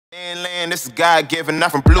Land, this is God-given,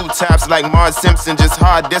 not from blue tops like Marge Simpson. Just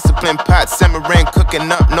hard discipline, pot simmering,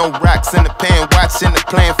 cooking up, no rocks in the pan. Watching the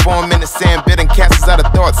plan form in the sand, bidding castles out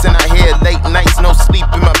of thoughts in our head. Late nights, no sleep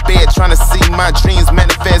in my bed, trying to see my dreams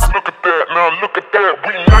manifest. Look at that, now look at that,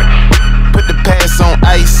 we nice. Put the past on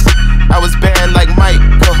ice, I was bad like Mike,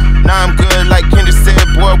 now I'm good like Kendrick said,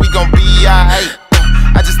 boy, we gon' be alright.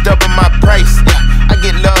 I just double my price, I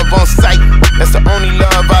get love on sight, that's the only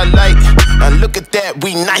love I like. Now look at that,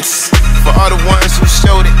 we nice. For all the ones who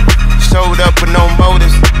showed up with no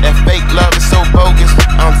motives. That fake love is so bogus.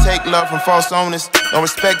 I don't take love from false owners, don't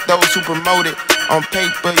respect those who promote it. On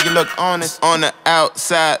paper you look honest, on the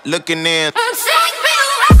outside looking in.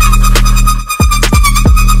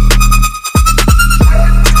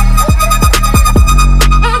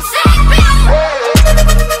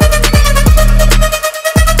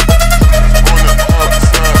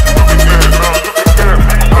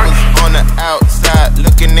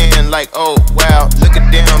 Like, oh wow, look at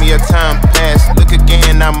them, your time passed. Look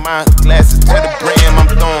again, now my glasses to the brim. I'm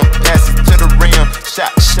throwing passes to the rim.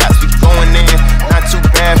 Shots be going in. Not too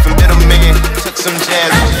bad for middlemen. Took some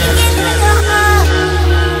jazz.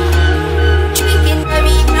 Drinking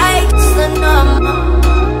every night, so numb.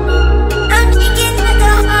 I'm drinking to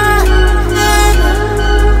the heart.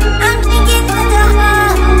 I'm drinking to the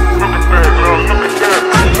heart.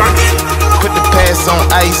 Put the past on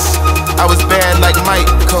ice, I was bad like Mike,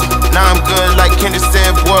 now I'm good like Kendrick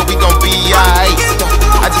said, boy, we gon' be alright.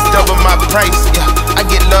 I just double my price, I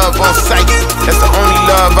get love on sight, that's the only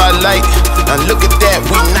love I like. Now look at that,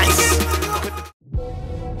 we nice.